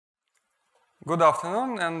Good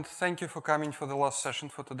afternoon, and thank you for coming for the last session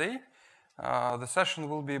for today. The session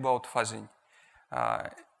will be about fuzzing.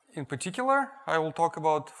 In particular, I will talk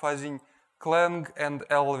about fuzzing Clang and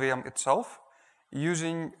LLVM itself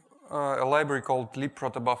using a library called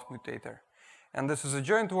libprotobuf-mutator. And this is a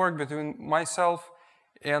joint work between myself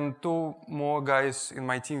and two more guys in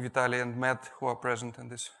my team, Vitaly and Matt, who are present in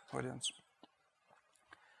this audience.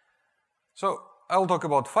 So I'll talk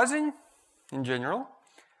about fuzzing in general.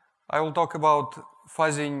 I will talk about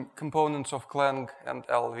fuzzing components of Clang and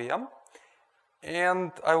LLVM,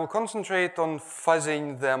 and I will concentrate on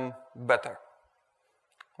fuzzing them better.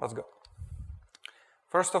 Let's go.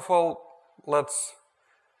 First of all, let's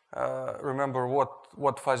remember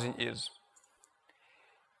what fuzzing is.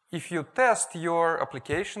 If you test your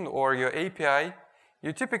application or your API,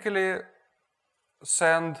 you typically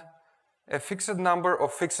send a fixed number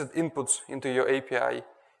of fixed inputs into your API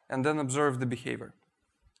and then observe the behavior.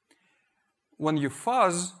 When you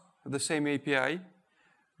fuzz the same API,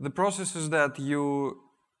 the process is that you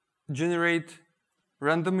generate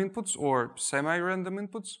random inputs or semi-random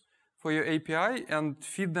inputs for your API and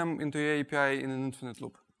feed them into your API in an infinite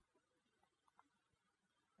loop.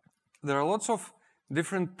 There are lots of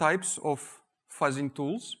different types of fuzzing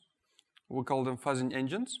tools. We call them fuzzing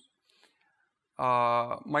engines.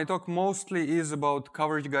 My talk mostly is about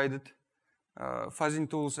coverage-guided fuzzing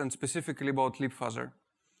tools and specifically about libFuzzer.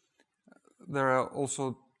 There are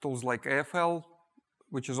also tools like AFL,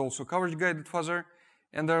 which is also coverage-guided fuzzer,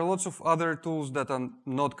 and there are lots of other tools that are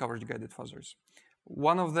not coverage-guided fuzzers.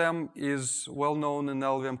 One of them is well-known in the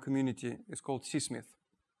LLVM community. It's called Csmith.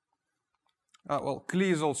 Well, CLI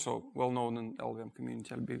is also well-known in the LLVM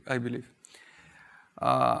community, I believe.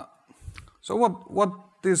 So what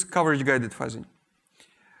is coverage-guided fuzzing?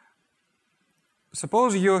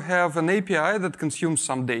 Suppose you have an API that consumes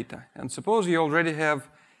some data, and suppose you already have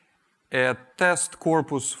a test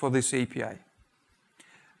corpus for this API.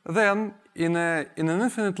 Then, in an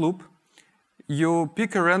infinite loop, you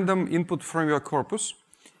pick a random input from your corpus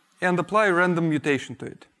and apply a random mutation to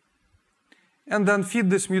it. And then feed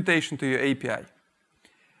this mutation to your API.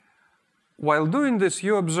 While doing this,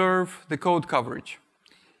 you observe the code coverage.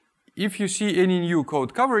 If you see any new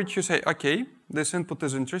code coverage, you say, okay, this input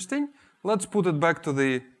is interesting. Let's put it back to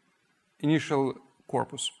the initial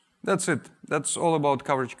corpus. That's it. That's all about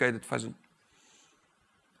coverage-guided fuzzing.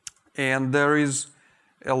 And there is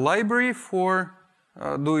a library for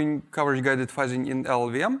doing coverage-guided fuzzing in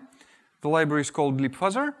LLVM. The library is called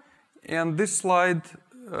libFuzzer, and this slide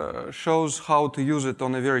shows how to use it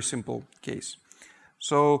on a very simple case.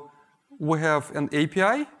 So we have an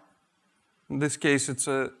API. In this case, it's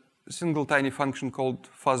a single tiny function called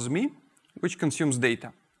fuzzme, which consumes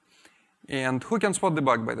data. And who can spot the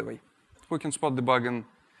bug, by the way? Who can spot the bug in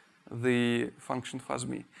the function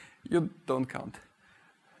fuzzme? You don't count.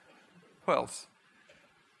 Who else?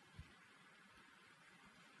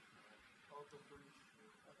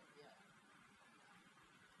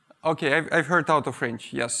 Okay, I've heard out of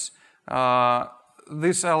range, yes.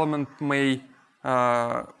 This element will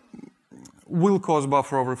cause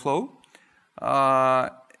buffer overflow.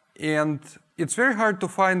 And it's very hard to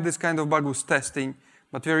find this kind of bug with testing,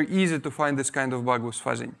 but very easy to find this kind of bug with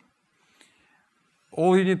fuzzing.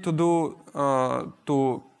 All you need to do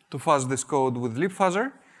to fuzz this code with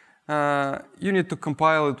libFuzzer, you need to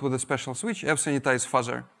compile it with a special switch, fsanitize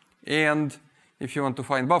fuzzer. And if you want to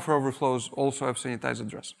find buffer overflows, also fsanitize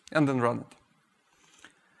address, and then run it.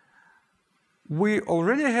 We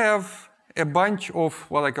already have a bunch of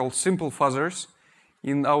what I call simple fuzzers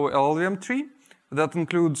in our LLVM tree. That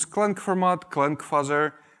includes Clang format, Clang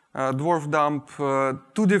fuzzer, dwarf dump,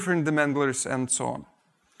 two different demanglers, and so on.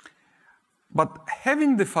 But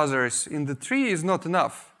having the fuzzers in the tree is not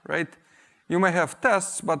enough, right? You may have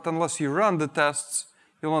tests, but unless you run the tests,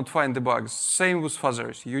 you'll not find the bugs. Same with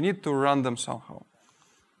fuzzers. You need to run them somehow.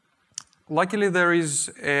 Luckily, there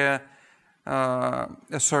is a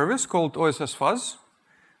service called OSS Fuzz,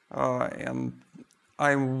 and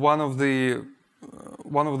I'm one of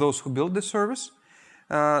those who built this service.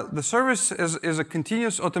 The service is a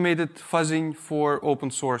continuous automated fuzzing for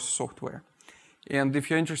open source software. And if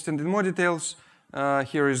you're interested in more details,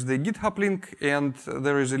 here is the GitHub link, and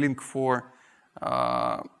there is a link for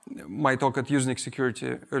my talk at Usenix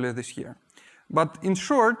Security earlier this year. But in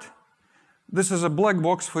short, this is a black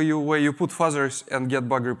box for you where you put fuzzers and get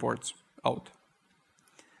bug reports out.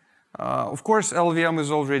 Of course, LLVM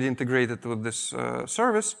is already integrated with this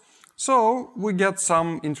service, so we get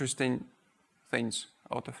some interesting things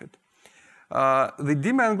out of it. The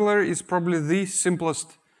demangler is probably the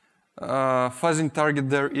simplest fuzzing target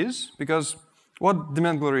there is, because what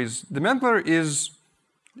demangler is? Demangler is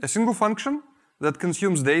a single function that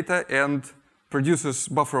consumes data and produces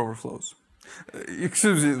buffer overflows.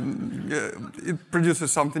 Excuse me, it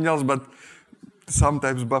produces something else, but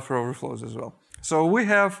sometimes buffer overflows as well. So we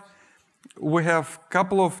have a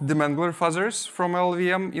couple of demangler fuzzers from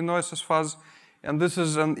LLVM in OSS Fuzz, and this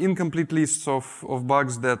is an incomplete list of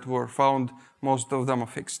bugs that were found. Most of them are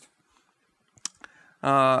fixed.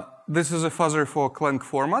 This is a fuzzer for Clang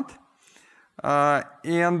format.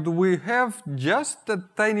 And we have just a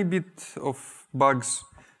tiny bit of bugs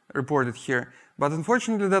reported here. But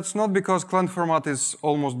unfortunately, that's not because Clang format is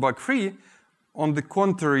almost bug-free. On the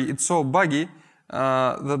contrary, it's so buggy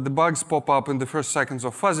that the bugs pop up in the first seconds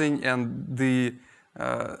of fuzzing, and the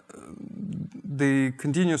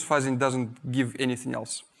continuous fuzzing doesn't give anything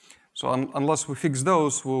else. So unless we fix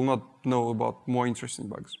those, we'll not know about more interesting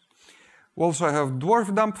bugs. We also have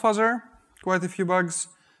dwarf dump fuzzer, quite a few bugs.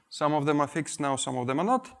 Some of them are fixed now, some of them are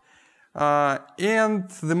not. And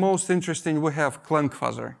the most interesting, we have Clang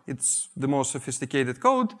fuzzer. It's the most sophisticated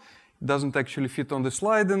code. It doesn't actually fit on the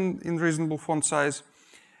slide in reasonable font size.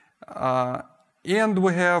 And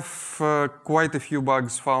we have quite a few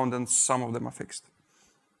bugs found, and some of them are fixed.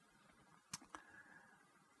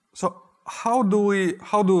 So how do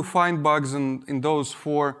we find bugs in those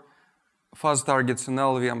 4 fuzz targets in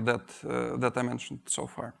LLVM that I mentioned so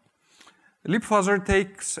far? libFuzzer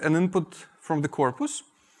takes an input from the corpus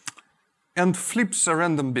and flips a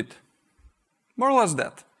random bit. More or less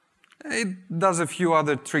that. It does a few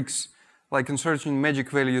other tricks, like inserting magic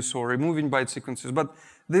values or removing byte sequences, but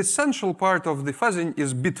the essential part of the fuzzing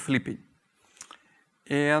is bit flipping.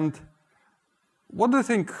 And what do you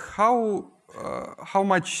think? How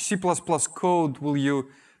much C++ code will you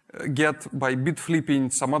get by bit flipping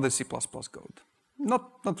some other C++ code?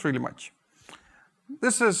 Not really much.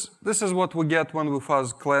 This is what we get when we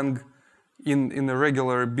fuzz Clang in a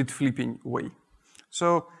regular bit flipping way.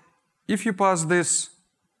 So if you pass this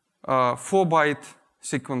 4-byte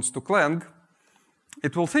sequence to Clang,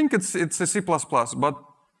 it will think it's a C++, but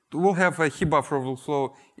we'll have a heap buffer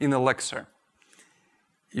overflow in a lexer.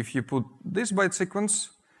 If you put this byte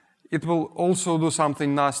sequence, it will also do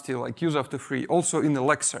something nasty like use after free, also in a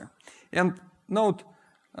lexer. And note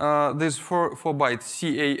this 4-byte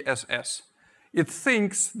CASS. It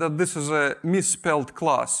thinks that this is a misspelled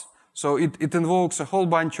class. So it invokes a whole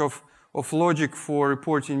bunch of logic for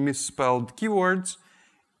reporting misspelled keywords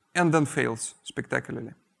and then fails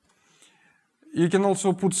spectacularly. You can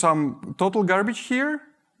also put some total garbage here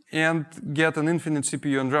and get an infinite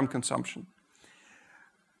CPU and RAM consumption.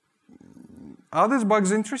 Are these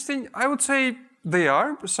bugs interesting? I would say they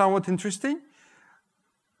are somewhat interesting,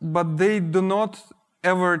 but they do not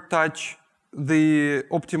ever touch the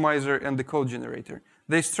optimizer and the code generator.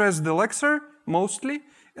 They stress the lexer mostly,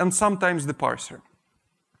 and sometimes the parser.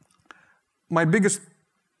 My biggest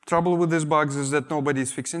trouble with these bugs is that nobody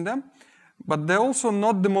is fixing them, but they're also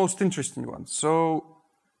not the most interesting ones. So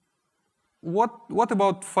what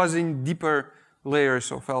about fuzzing deeper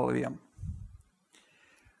layers of LLVM?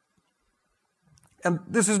 And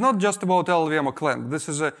this is not just about LLVM or Clang. This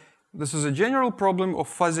is a general problem of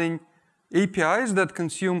fuzzing APIs that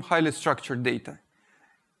consume highly structured data.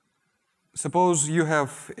 Suppose you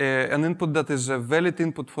have an input that is a valid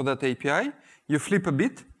input for that API. You flip a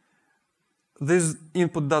bit. This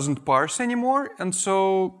input doesn't parse anymore, and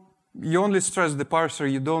so you only stress the parser.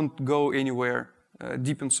 You don't go anywhere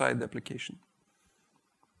deep inside the application.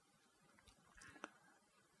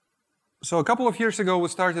 So a couple of years ago, we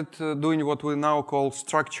started doing what we now call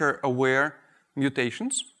structure-aware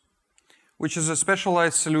mutations, which is a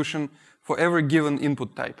specialized solution for every given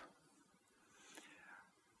input type.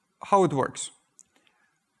 How it works.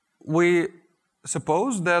 We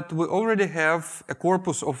suppose that we already have a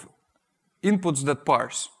corpus of inputs that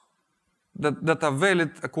parse, that are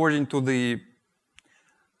valid according to the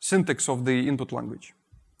syntax of the input language.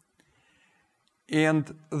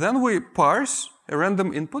 And then we parse a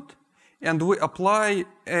random input, and we apply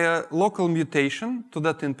a local mutation to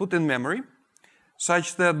that input in memory,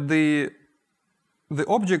 such that the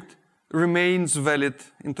object remains valid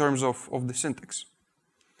in terms of the syntax.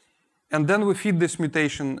 And then we feed this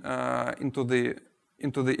mutation into the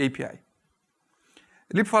API.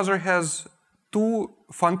 libFuzzer has 2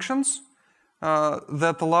 functions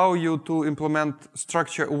that allow you to implement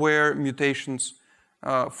structure-aware mutations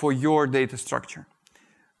for your data structure.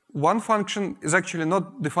 One function is actually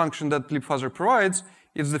not the function that libFuzzer provides,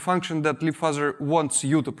 it's the function that libFuzzer wants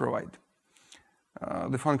you to provide.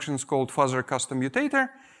 The function is called fuzzer custom mutator.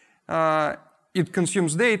 It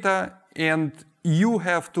consumes data, and you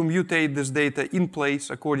have to mutate this data in place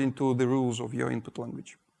according to the rules of your input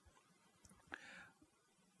language.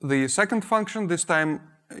 The second function, this time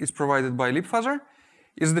is provided by libFuzzer,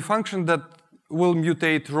 is the function that will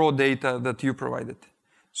mutate raw data that you provided.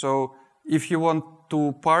 So if you want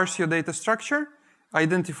to parse your data structure,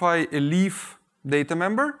 identify a leaf data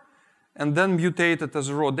member, and then mutate it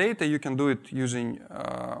as raw data, you can do it using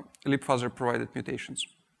libFuzzer provided mutations.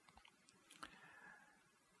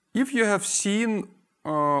 If you have seen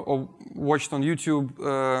or watched on YouTube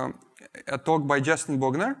a talk by Justin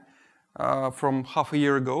Bogner from half a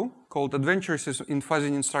year ago called Adventures in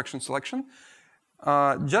Fuzzing Instruction Selection,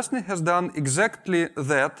 Justin has done exactly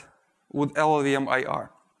that with LLVM IR.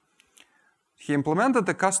 He implemented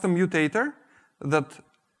a custom mutator that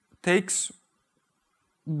takes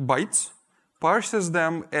bytes, parses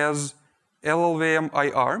them as LLVM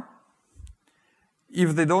IR.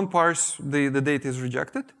 If they don't parse, the data is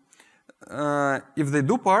rejected. If they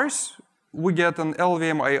do parse, we get an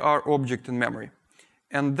LLVM IR object in memory.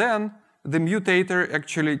 And then the mutator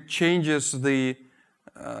actually changes the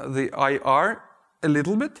IR a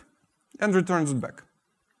little bit and returns it back.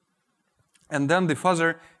 And then the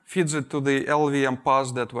fuzzer feeds it to the LLVM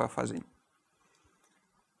path that we're fuzzing.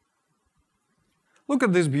 Look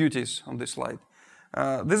at these beauties on this slide.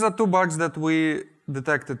 These are two bugs that we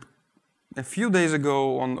detected a few days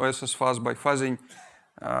ago on OSS Fuzz by fuzzing,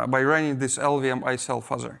 by running this LLVM iCell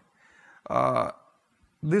fuzzer.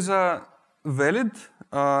 These are valid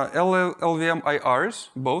LLVM IRs,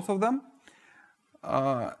 both of them.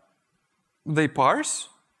 They parse,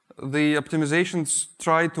 the optimizations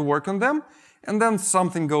try to work on them, and then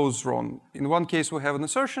something goes wrong. In one case, we have an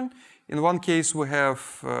assertion. In one case, we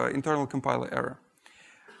have internal compiler error.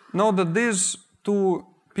 Note that these two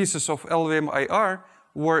pieces of LLVM IR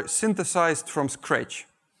were synthesized from scratch.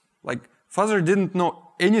 Like, fuzzer didn't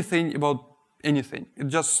know anything about anything. It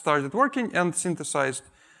just started working and synthesized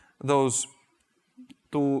those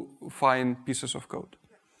two fine pieces of code.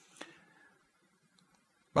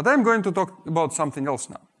 But I'm going to talk about something else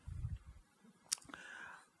now.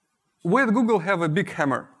 We at Google have a big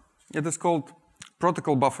hammer. It is called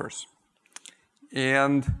protocol buffers.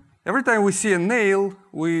 And every time we see a nail,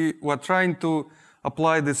 we are trying to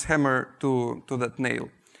apply this hammer to that nail.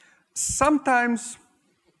 Sometimes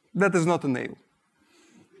that is not a nail.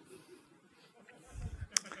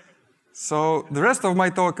 So the rest of my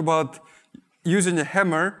talk about using a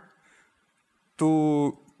hammer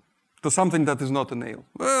to something that is not a nail.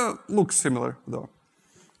 Looks similar, though.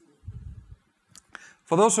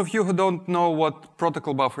 For those of you who don't know what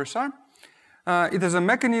protocol buffers are, it is a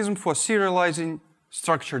mechanism for serializing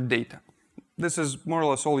structured data. This is more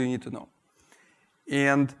or less all you need to know.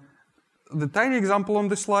 And the tiny example on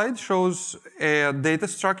this slide shows a data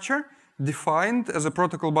structure defined as a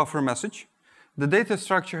protocol buffer message. The data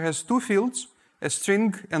structure has two fields, a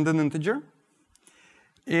string and an integer.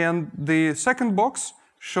 And the second box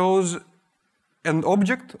shows an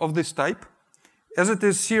object of this type as it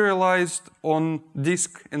is serialized on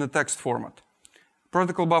disk in a text format.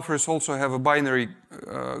 Protocol buffers also have a binary,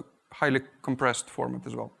 highly compressed format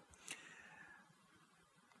as well.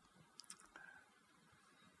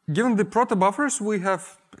 Given the protobuffers, we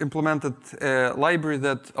have implemented a library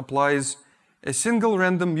that applies a single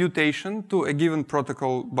random mutation to a given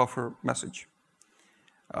protocol buffer message.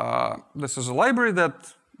 This is a library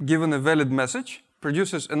that, given a valid message,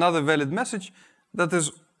 produces another valid message that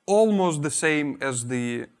is almost the same as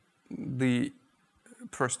the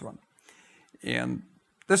first one. And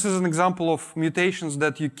this is an example of mutations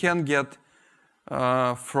that you can get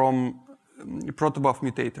from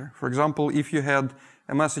protobuf-mutator. For example, if you had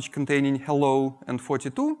a message containing hello and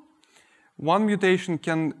 42, one mutation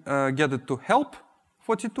can get it to help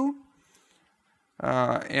 42,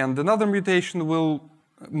 and another mutation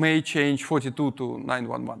may change 42 to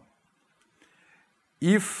 911.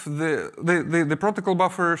 If the protocol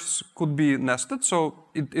buffers could be nested, so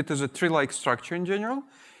it is a tree-like structure in general,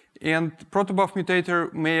 and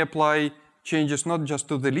protobuf-mutator may apply changes not just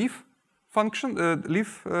to the leaf function,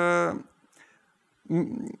 leaf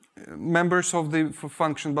members of the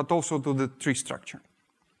function, but also to the tree structure.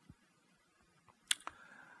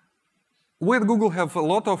 We at Google have a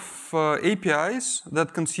lot of APIs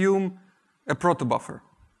that consume a protobuffer.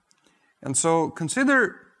 And so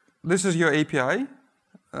consider this is your API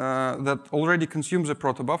that already consumes a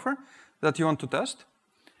protobuffer that you want to test.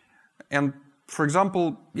 And for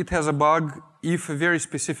example, it has a bug if a very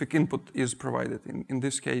specific input is provided, in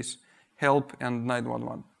this case, help and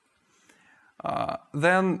 911.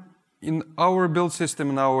 Then in our build system,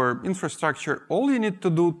 in our infrastructure, all you need to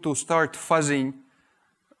do to start fuzzing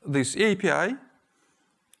this API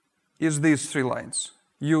is these three lines.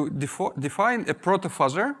 You define a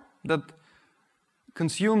protofuzzer that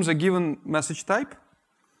consumes a given message type,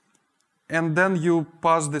 and then you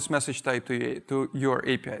pass this message type to your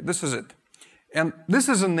API. This is it. And this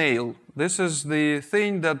is a nail. This is the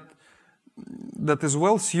thing that is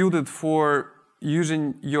well suited for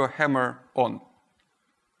using your hammer on.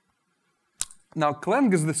 Now,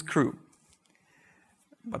 Clang is the screw,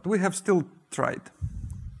 but we have still tried.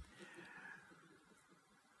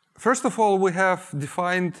 First of all, we have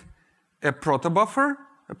defined a protobuffer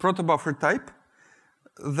type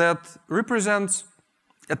that represents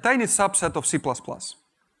a tiny subset of C++.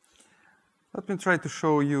 Let me try to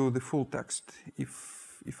show you the full text,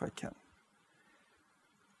 if I can.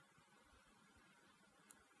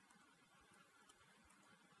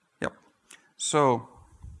 Yep. So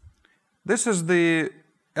this is the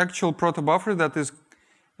actual protobuffer that is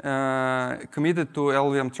committed to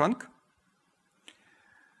LLVM trunk.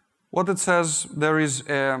 What it says, there is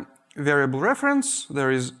a variable reference,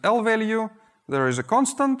 there is L value, there is a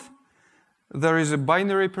constant, there is a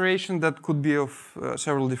binary operation that could be of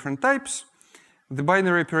several different types. The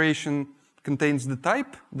binary operation contains the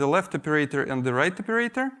type, the left operator and the right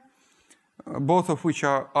operator, both of which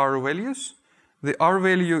are R values. The R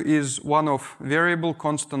value is one of variable,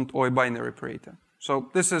 constant, or a binary operator. So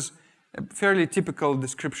this is a fairly typical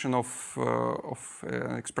description of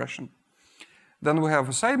an expression. Then we have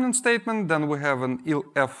assignment statement, then we have an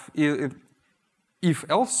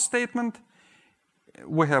if-else statement,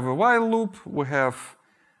 we have a while loop, we have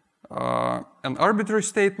an arbitrary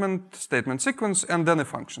statement, statement sequence, and then a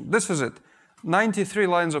function. This is it. 93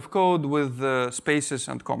 lines of code with spaces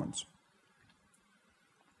and comments.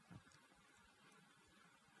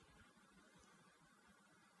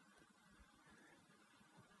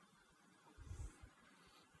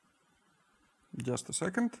 Just a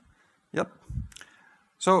second. Yep.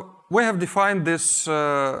 So we have defined this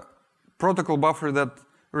protocol buffer that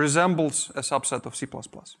resembles a subset of C++.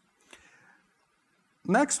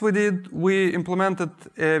 Next we implemented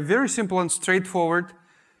a very simple and straightforward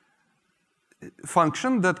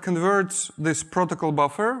function that converts this protocol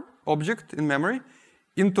buffer object in memory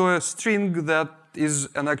into a string that is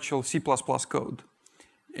an actual C++ code.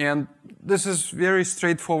 And this is very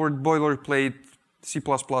straightforward boilerplate C++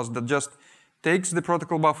 that just takes the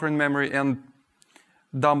protocol buffer in memory and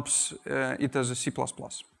dumps it as a C++.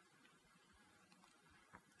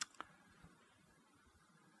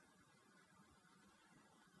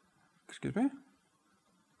 Excuse me?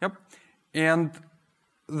 Yep. And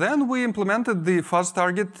then we implemented the fuzz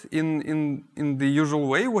target in the usual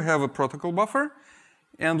way. We have a protocol buffer,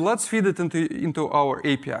 and let's feed it into our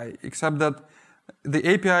API, except that the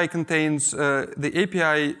API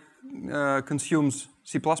consumes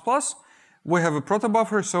C++. We have a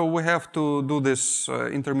protobuffer, so we have to do this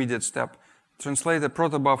intermediate step, translate a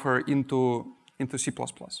protobuffer into C++.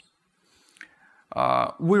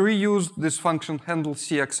 We reused this function handle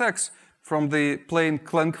CXX from the plain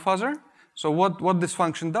Clang fuzzer. So what this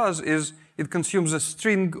function does is it consumes a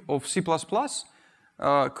string of C++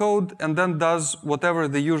 code and then does whatever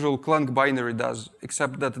the usual Clang binary does,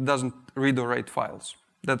 except that it doesn't read or write files.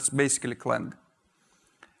 That's basically Clang.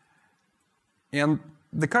 And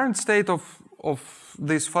the current state of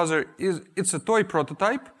this fuzzer it's a toy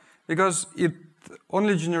prototype because it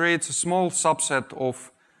only generates a small subset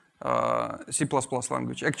of C++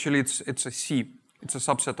 language. Actually, it's a C. It's a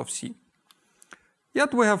subset of C.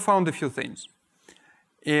 Yet we have found a few things.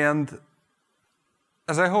 And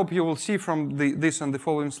as I hope you will see from this and the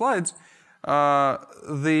following slides,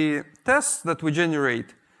 the tests that we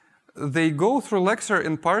generate, they go through lexer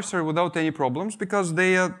and parser without any problems because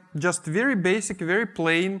they are just very basic, very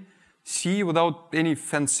plain C without any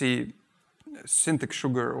fancy syntax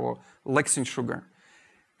sugar or lexing sugar.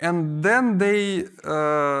 And then they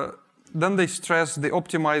stress the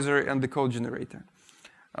optimizer and the code generator.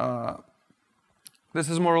 This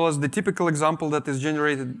is more or less the typical example that is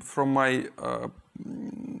generated from my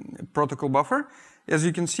protocol buffer. As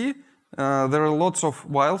you can see, there are lots of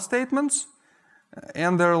while statements,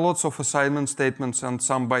 and there are lots of assignment statements and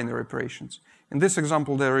some binary operations. In this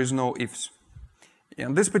example, there is no ifs.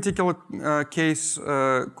 And this particular case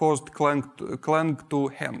caused Clang to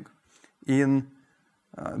hang in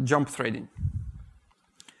jump threading.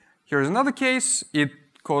 Here's another case. It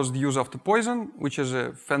caused use after poison, which is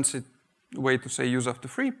a fancy way to say use after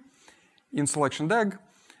free in selection DAG.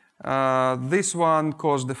 This one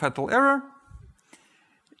caused a fatal error.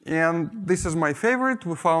 And this is my favorite.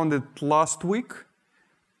 We found it last week.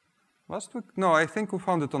 Last week? No, I think we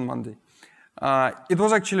found it on Monday. It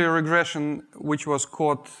was actually a regression which was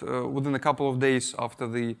caught within a couple of days after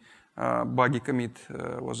the buggy commit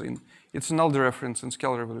was in. It's an old reference in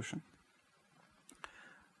Scale Revolution.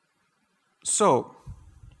 So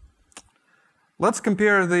Let's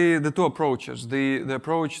compare the two approaches, the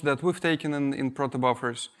approach that we've taken in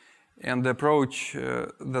protobuffers and the approach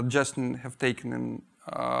that Justin have taken in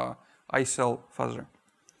LLVM.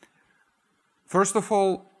 First of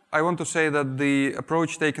all, I want to say that the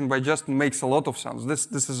approach taken by Justin makes a lot of sense. This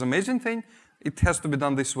is an amazing thing. It has to be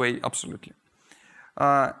done this way, absolutely.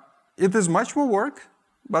 It is much more work,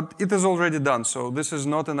 but it is already done, so this is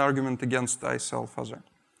not an argument against LLVM.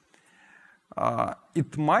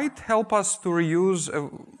 It might help us to reuse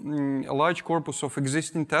a large corpus of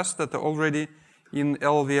existing tests that are already in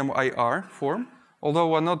LLVM IR form, although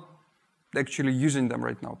we're not actually using them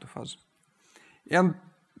right now to fuzz. And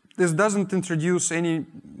this doesn't introduce any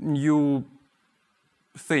new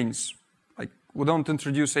things. Like, we don't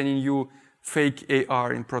introduce any new fake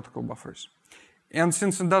AR in protocol buffers. And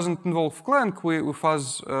since it doesn't involve Clang, we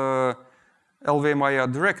fuzz LLVM IR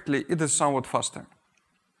directly, it is somewhat faster.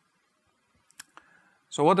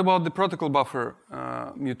 So what about the protocol buffer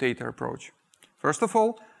mutator approach? First of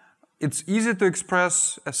all, it's easy to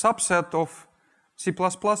express a subset of C++,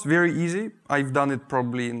 very easy. I've done it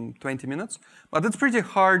probably in 20 minutes. But it's pretty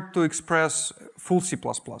hard to express full C++.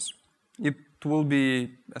 It will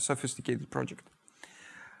be a sophisticated project.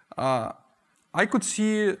 I could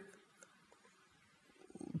see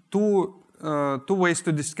two ways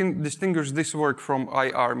to distinguish this work from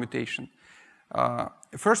IR mutation.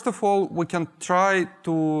 First of all, we can try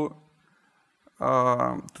to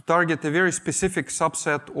target a very specific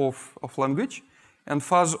subset of language and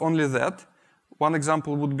fuzz only that. One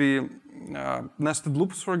example would be nested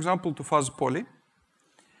loops, for example, to fuzz poly.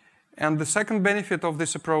 And the second benefit of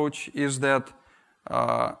this approach is that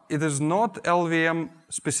it is not LLVM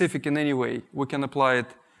specific in any way. We can apply it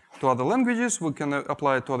to other languages, we can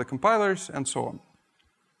apply it to other compilers, and so on.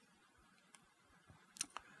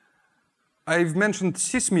 I've mentioned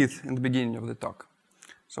Csmith in the beginning of the talk.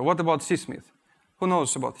 So what about Csmith? Who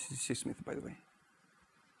knows about Csmith, by the way?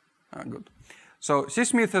 Good. So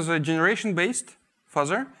Csmith is a generation-based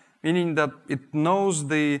fuzzer, meaning that it knows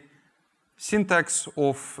the syntax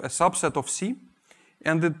of a subset of C,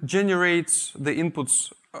 and it generates the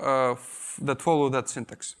inputs that follow that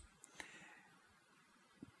syntax.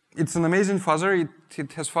 It's an amazing fuzzer.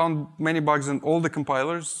 It has found many bugs in all the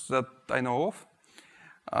compilers that I know of.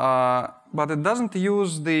 But it doesn't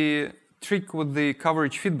use the trick with the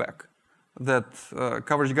coverage feedback that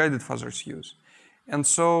coverage-guided fuzzers use. And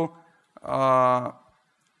so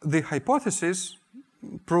the hypothesis,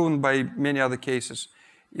 proven by many other cases,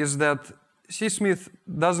 is that Csmith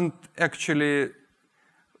doesn't actually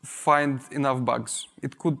find enough bugs.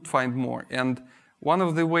 It could find more. And one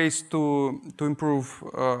of the ways to improve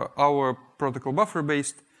our protocol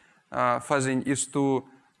buffer-based fuzzing is to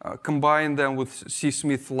combine them with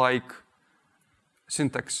Csmith-like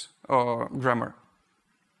syntax or grammar.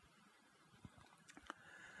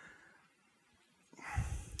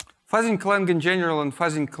 Fuzzing Clang in general and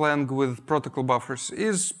fuzzing Clang with protocol buffers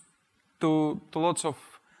is, for lots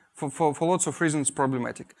of reasons,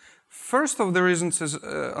 problematic. First of the reasons is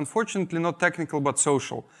unfortunately not technical but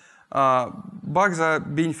social. Bugs are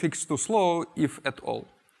being fixed too slow, if at all.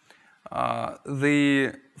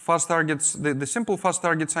 The fuzz targets, the simple fuzz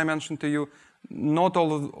targets I mentioned to you, not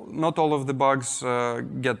all of the bugs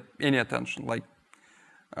get any attention. Like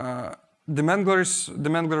the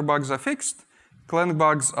Mangler bugs are fixed, Clang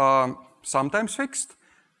bugs are sometimes fixed,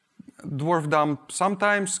 dwarf dump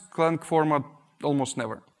sometimes, Clang format almost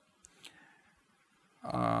never.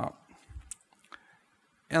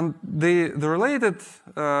 And the related,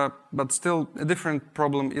 but still a different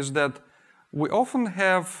problem is that we often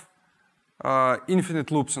have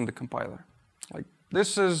infinite loops in the compiler. Like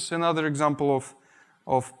this is another example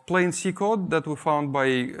of plain C code that we found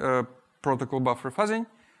by protocol buffer fuzzing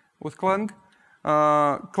with Clang.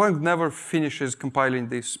 Clang never finishes compiling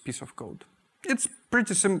this piece of code. It's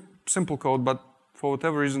pretty simple code, but for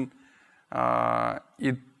whatever reason,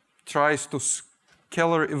 it tries to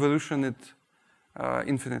scalar evolution it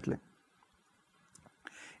infinitely.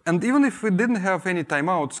 And even if we didn't have any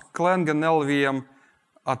timeouts, Clang and LLVM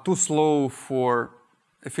are too slow for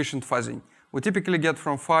efficient fuzzing. We typically get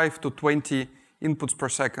from 5 to 20 inputs per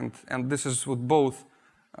second, and this is with both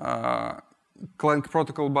Clang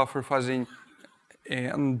protocol buffer fuzzing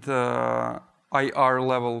and IR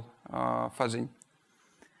level fuzzing.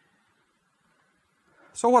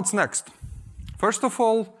 So what's next? First of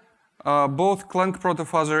all, both Clang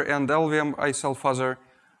protofuzzer and LLVM ISL-fuzzer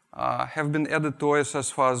have been added to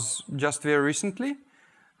OSS fuzz just very recently.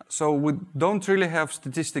 So we don't really have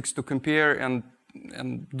statistics to compare and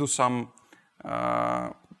do some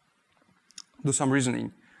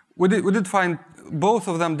reasoning. We did find, both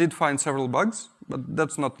of them did find several bugs, but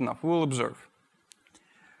that's not enough. We'll observe.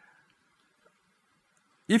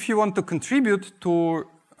 if you want to contribute to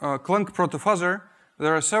Clang proto-fuzzer,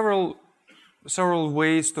 there are several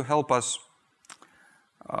ways to help us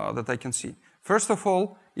that I can see. First of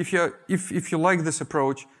all, if you like this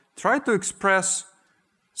approach, try to express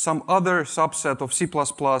some other subset of C++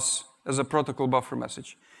 as a protocol buffer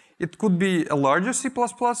message. It could be a larger C++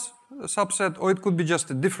 subset, or it could be just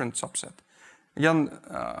a different subset. Again,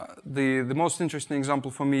 the most interesting example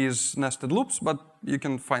for me is nested loops, but you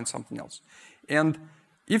can find something else. And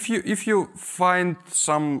if you find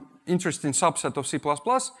some interesting subset of C++,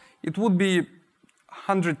 it would be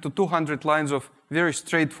 100 to 200 lines of very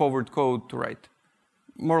straightforward code to write,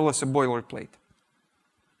 more or less a boilerplate.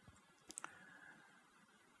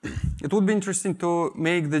 It would be interesting to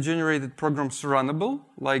make the generated programs runnable,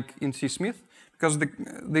 like in Csmith, because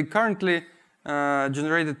the currently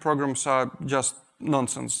generated programs are just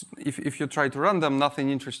nonsense. If you try to run them, nothing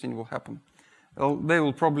interesting will happen. They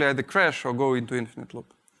will probably either crash or go into infinite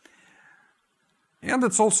loop. And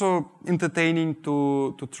it's also entertaining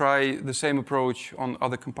to try the same approach on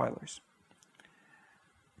other compilers.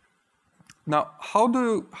 Now,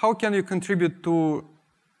 how can you contribute to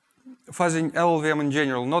fuzzing LLVM in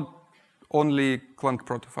general, not only Clang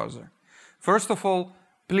proto-fuzzer? First of all,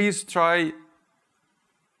 please try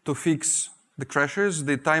to fix the crashes,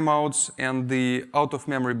 the timeouts, and the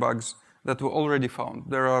out-of-memory bugs that were already found.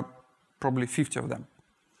 There are probably 50 of them.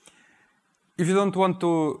 If you don't want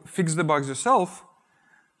to fix the bugs yourself,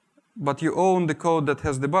 but you own the code that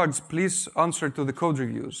has the bugs, please answer to the code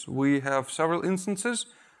reviews. We have several instances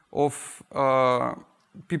of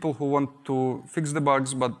people who want to fix the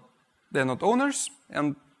bugs, but they're not owners,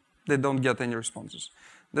 and they don't get any responses.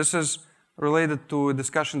 This is related to a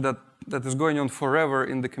discussion that is going on forever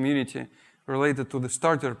in the community related to the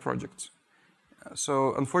starter projects.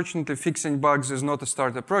 So unfortunately, fixing bugs is not a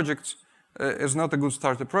starter project, is not a good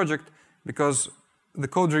starter project, because the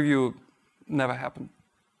code review never happened.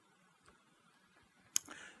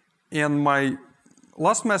 And my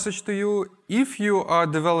last message to you, if you are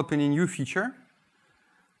developing a new feature,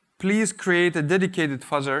 please create a dedicated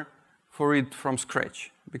fuzzer for it from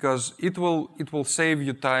scratch, because it will save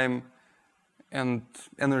you time and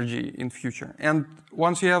energy in future. And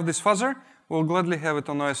once you have this fuzzer, we'll gladly have it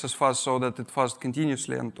on OSS fuzz so that it fuzzed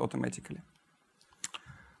continuously and automatically.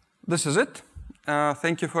 This is it.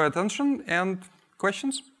 Thank you for your attention, and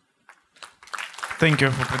questions? Thank you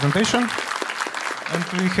for presentation. And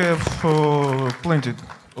we have plenty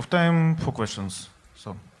of time for questions.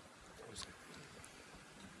 So.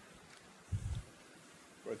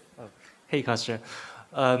 Hey, Kostya.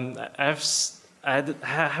 I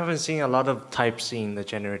haven't seen a lot of types in the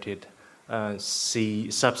generated C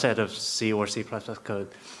subset of C or C++ code.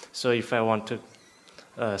 So if I want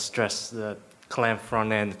to stress the Clang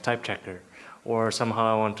front-end type checker, or somehow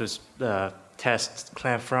I want to test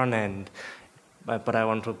Clang front-end, but I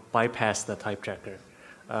want to bypass the type checker,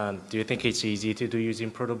 do you think it's easy to do using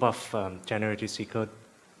protobuf generated C code?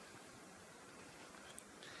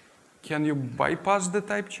 Can you bypass the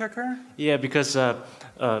type checker? Yeah, because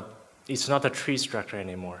it's not a tree structure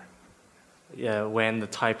anymore. Yeah, when the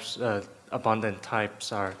types, abundant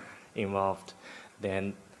types are involved,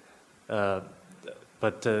 then,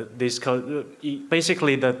 this code,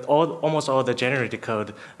 basically almost all the generated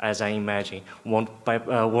code, as I imagine, won't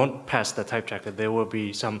pass the type checker. There will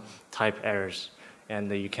be some type errors,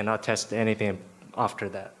 and you cannot test anything after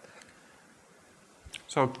that.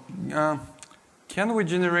 So, can we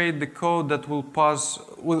generate the code that will pass,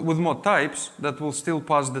 with more types, that will still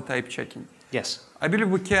pass the type checking? Yes. I believe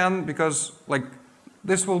we can, because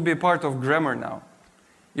this will be a part of grammar now.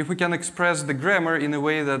 If we can express the grammar in a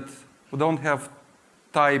way that we don't have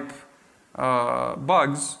type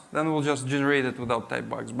bugs, then we'll just generate it without type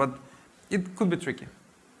bugs. But it could be tricky.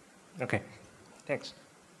 Okay, thanks.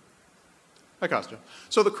 Hi, Kostya.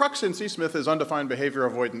 So the crux in Csmith is undefined behavior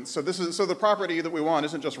avoidance. So the property that we want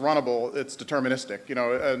isn't just runnable; it's deterministic.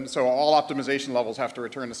 And so all optimization levels have to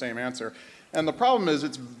return the same answer. And the problem is,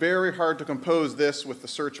 it's very hard to compose this with the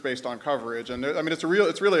search based on coverage. And I mean, it's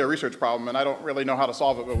really a research problem, and I don't really know how to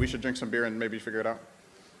solve it. But we should drink some beer and maybe figure it out.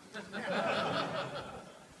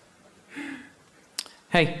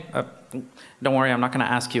 Hey, don't worry, I'm not going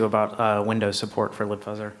to ask you about Windows support for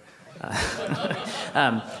libFuzzer.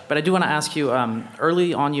 But I do want to ask you,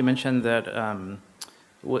 early on you mentioned that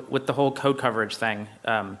with the whole code coverage thing,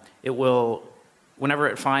 it will, whenever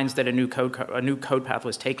it finds that a new code path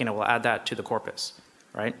was taken, it will add that to the corpus,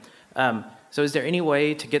 right? So is there any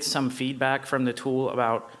way to get some feedback from the tool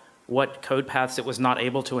about what code paths it was not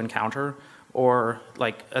able to encounter, or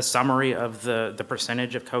like a summary of the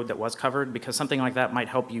percentage of code that was covered? Because something like that might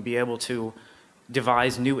help you be able to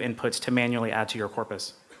devise new inputs to manually add to your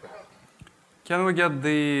corpus. can we get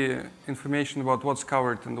the information about what's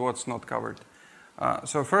covered and what's not covered?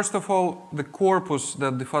 So first of all, the corpus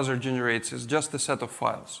that the fuzzer generates is just a set of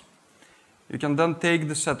files. You can then take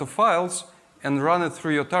the set of files and run it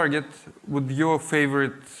through your target with your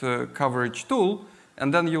favorite coverage tool,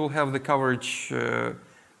 and then you will have the coverage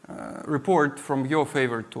report from your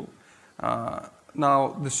favorite tool.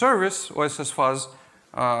 Now, the service, OSS Fuzz,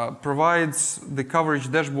 provides the coverage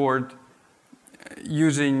dashboard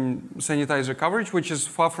using sanitizer coverage, which is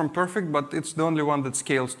far from perfect, but it's the only one that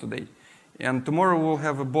scales today. And tomorrow we'll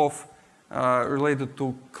have a BOF related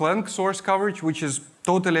to Clang source coverage, which is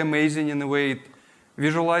totally amazing in the way it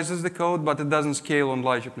visualizes the code, but it doesn't scale on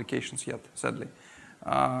large applications yet, sadly.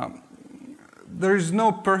 There is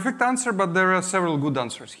no perfect answer, but there are several good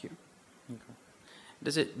answers here. Okay.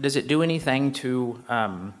 Does it do anything to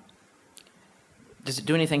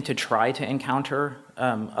try to encounter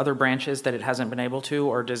other branches that it hasn't been able to,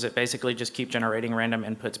 or does it basically just keep generating random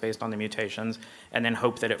inputs based on the mutations and then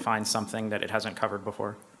hope that it finds something that it hasn't covered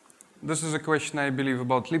before? This is a question, I believe,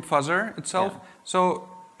 about libFuzzer itself. Yeah. So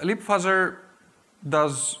libFuzzer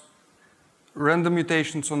does random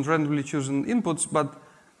mutations on randomly chosen inputs, but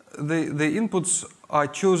the inputs are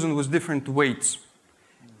chosen with different weights.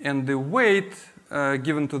 And the weight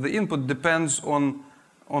given to the input depends on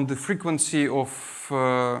the frequency of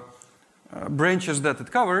branches that it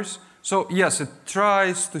covers. So yes, it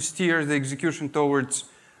tries to steer the execution towards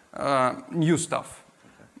new stuff.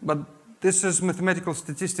 But this is mathematical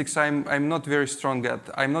statistics I'm not very strong at.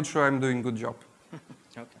 I'm not sure I'm doing a good job.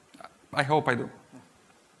 Okay. I hope I do.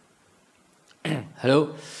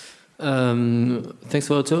 Hello. Thanks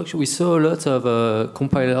for the talk. We saw a lot of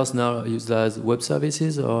compilers now used as web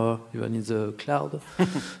services or even in the cloud.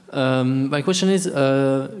 My question is,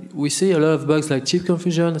 we see a lot of bugs like chip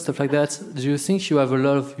confusion and stuff like that. Do you think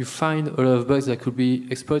you find a lot of bugs that could be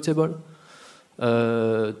exploitable?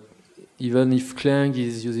 Even if Clang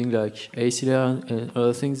is using like ACLR and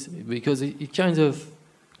other things, because it kind of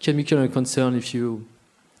can be kind of a concern if you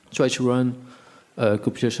try to run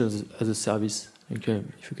computations as a service. If you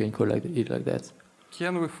can call it like that.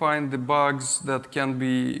 Can we find the bugs that can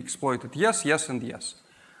be exploited? Yes, yes, and yes.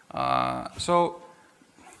 So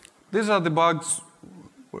these are the bugs.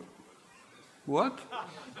 What?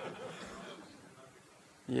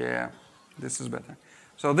 Yeah, this is better.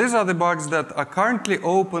 So these are the bugs that are currently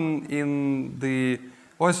open in the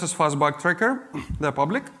OSS Fuzz bug tracker. They're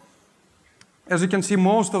public. As you can see,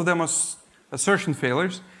 most of them are assertion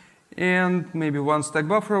failures. And maybe one stack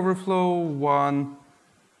buffer overflow, one,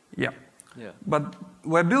 yeah. But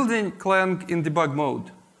we're building Clang in debug mode.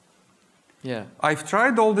 Yeah. I've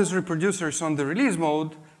tried all these reproducers on the release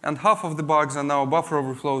mode, and half of the bugs are now buffer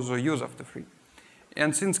overflows or use after free.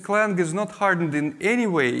 And since Clang is not hardened in any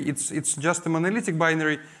way, it's just a monolithic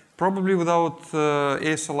binary, probably without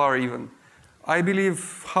ASLR even. I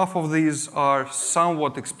believe half of these are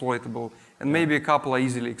somewhat exploitable, and maybe a couple are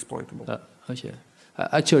easily exploitable. Okay.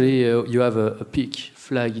 Actually, you have a peak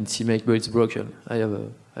flag in CMake, but it's broken. I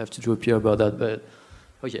have to do a PR about that, but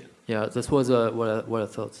okay. Yeah, that was what I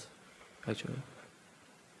thought, actually.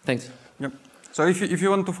 Thanks. Yep. So if you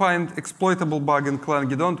want to find exploitable bug in Clang,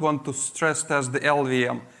 you don't want to stress test the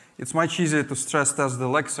LLVM. It's much easier to stress test the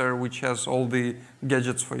lexer, which has all the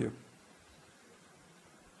gadgets for you.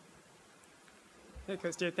 Hey,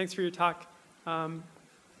 Kostya, thanks for your talk.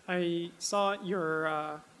 I saw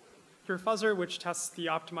your fuzzer, which tests the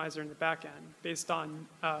optimizer in the back end based on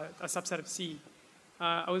a subset of C.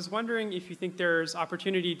 I was wondering if you think there's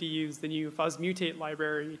opportunity to use the new fuzzmutate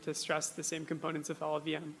library to stress the same components of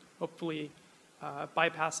LLVM, hopefully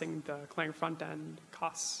bypassing the Clang front-end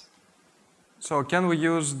costs. So can we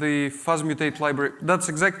use the fuzzmutate library? That's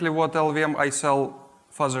exactly what LLVM ICell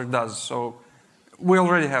fuzzer does. So we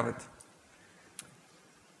already have it.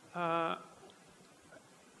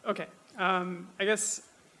 OK. I guess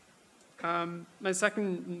my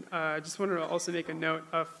second, I just wanted to also make a note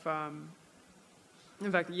of,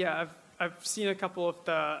 in fact, yeah, I've seen a couple of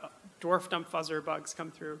the dwarf dump fuzzer bugs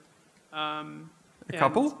come through. A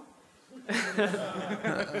couple?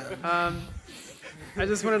 I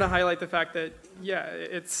just wanted to highlight the fact that, yeah,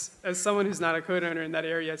 it's, as someone who's not a code owner in that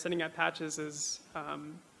area, sending out patches is,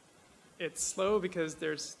 it's slow because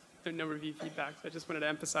there's no review feedback. So I just wanted to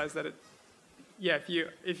emphasize that yeah,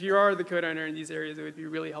 if you are the code owner in these areas, it would be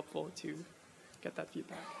really helpful to get that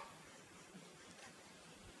feedback.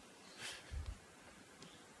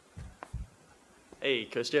 Hey,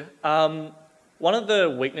 Kostya. One of the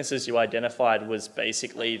weaknesses you identified was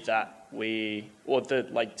basically that the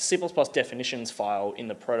C++ definitions file in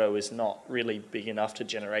the proto is not really big enough to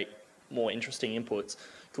generate more interesting inputs,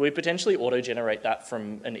 could we potentially auto-generate that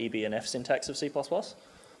from an EBNF syntax of C++?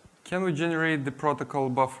 Can we generate the protocol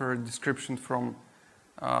buffer description from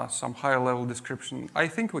some higher level description? I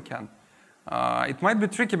think we can. It might be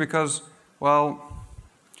tricky because, well,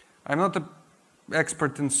 I'm not an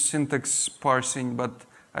expert in syntax parsing, but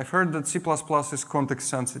I've heard that C++ is context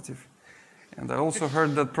sensitive. And I also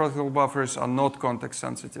heard that protocol buffers are not context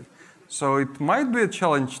sensitive. So it might be a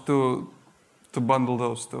challenge to bundle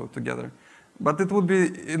those two together. But it would be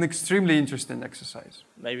an extremely interesting exercise.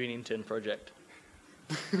 Maybe an intern project.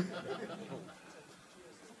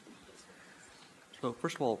 So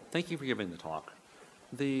first of all, thank you for giving the talk.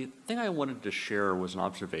 The thing I wanted to share was an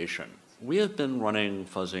observation. We have been running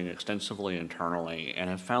fuzzing extensively internally and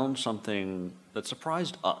have found something that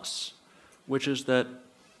surprised us, which is that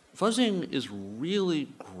fuzzing is really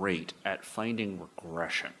great at finding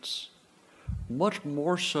regressions. Much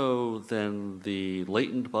more so than the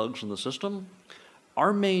latent bugs in the system.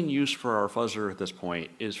 Our main use for our fuzzer at this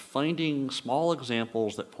point is finding small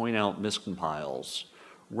examples that point out miscompiles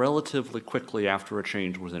relatively quickly after a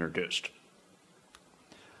change was introduced.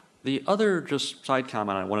 The other just side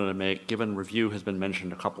comment I wanted to make, given review has been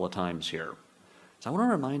mentioned a couple of times here, is I want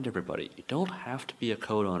to remind everybody, you don't have to be a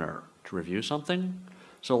code owner to review something,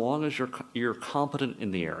 so long as you're competent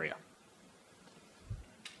in the area.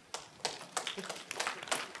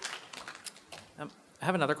 I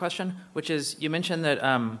have another question, which is, you mentioned that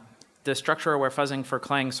the structure-aware fuzzing for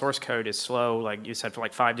Clang source code is slow, like you said, for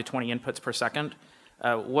like 5 to 20 inputs per second.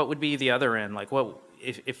 What would be the other end? Like, what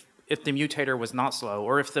if the mutator was not slow,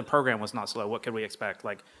 or if the program was not slow, what could we expect?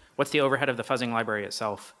 Like, what's the overhead of the fuzzing library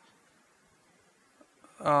itself?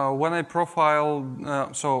 When I profile,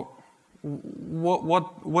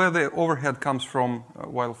 where the overhead comes from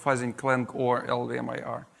while fuzzing Clang or LLVM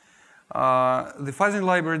IR. The fuzzing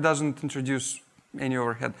library doesn't introduce any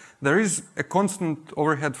overhead. There is a constant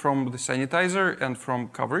overhead from the sanitizer and from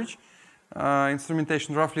coverage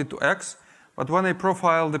instrumentation, roughly 2x. But when I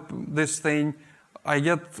profile this thing, I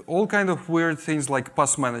get all kind of weird things like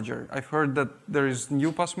pass manager. I've heard that there is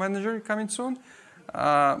new pass manager coming soon.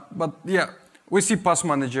 But yeah, we see pass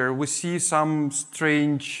manager. We see some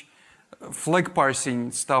strange flag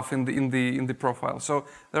parsing stuff in the profile. So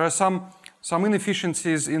there are some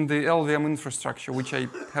inefficiencies in the LLVM infrastructure which I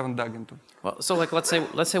haven't dug into. Well, so like let's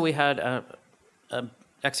say we had a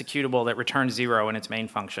executable that returned 0 in its main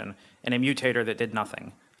function and a mutator that did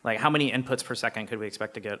nothing. Like, how many inputs per second could we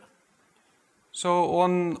expect to get? So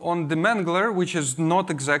on the mangler, which is not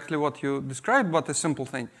exactly what you described, but a simple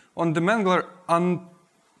thing. On the mangler,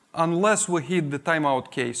 unless we hit the timeout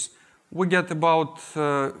case, we get about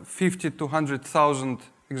 50 to 100,000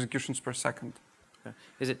 executions per second.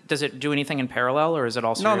 Okay. Does it do anything in parallel, or is it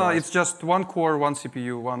also? No, it's just one core, one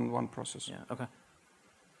CPU, one process. Yeah. Okay.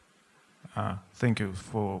 Thank you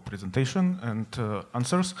for presentation and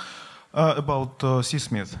answers. About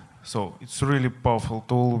Csmith. So it's a really powerful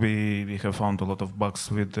tool. We have found a lot of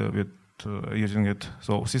bugs with using it.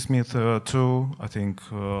 So Csmith 2, I think,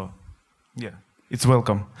 yeah, it's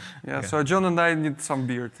welcome. Yeah, so John and I need some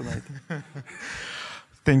beer tonight.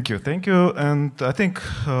 Thank you. And I think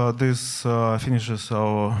this finishes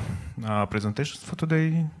our presentations for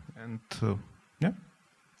today. And yeah,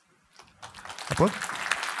 applause.